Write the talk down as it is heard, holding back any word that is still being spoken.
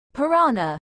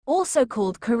Piranha, also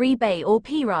called Caribe or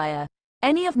piranha,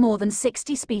 any of more than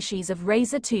 60 species of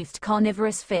razor-toothed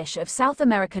carnivorous fish of South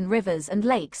American rivers and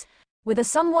lakes, with a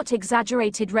somewhat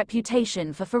exaggerated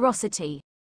reputation for ferocity.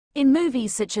 In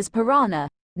movies such as Piranha,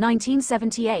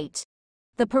 1978,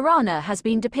 the piranha has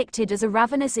been depicted as a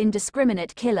ravenous,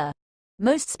 indiscriminate killer.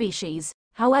 Most species,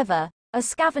 however, are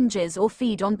scavengers or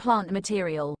feed on plant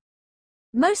material.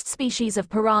 Most species of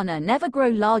piranha never grow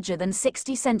larger than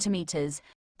 60 centimeters,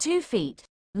 2 feet,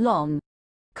 long.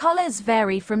 Colors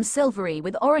vary from silvery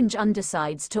with orange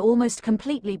undersides to almost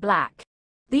completely black.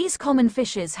 These common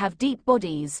fishes have deep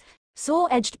bodies,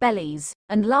 saw-edged bellies,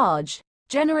 and large,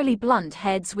 generally blunt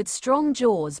heads with strong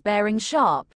jaws bearing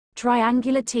sharp,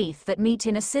 triangular teeth that meet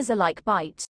in a scissor-like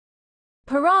bite.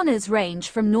 Piranhas range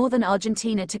from northern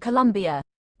Argentina to Colombia,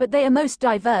 but they are most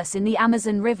diverse in the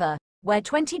Amazon River, where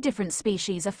 20 different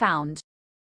species are found.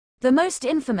 The most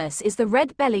infamous is the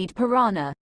red-bellied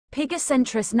piranha,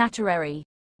 Pygocentris naturari,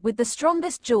 with the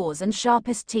strongest jaws and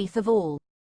sharpest teeth of all.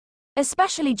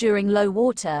 Especially during low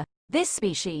water, this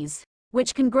species,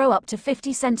 which can grow up to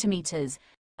 50 centimeters,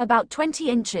 about 20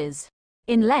 inches,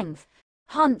 in length,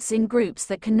 hunts in groups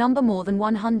that can number more than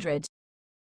 100.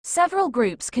 Several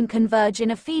groups can converge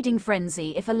in a feeding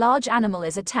frenzy if a large animal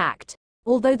is attacked,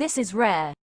 although this is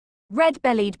rare.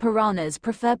 Red-bellied piranhas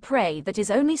prefer prey that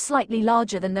is only slightly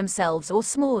larger than themselves or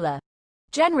smaller.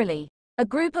 Generally, a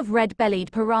group of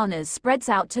red-bellied piranhas spreads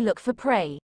out to look for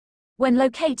prey. When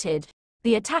located,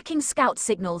 the attacking scout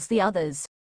signals the others.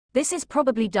 This is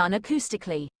probably done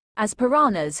acoustically, as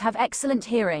piranhas have excellent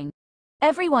hearing.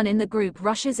 Everyone in the group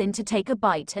rushes in to take a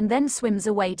bite and then swims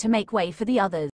away to make way for the others.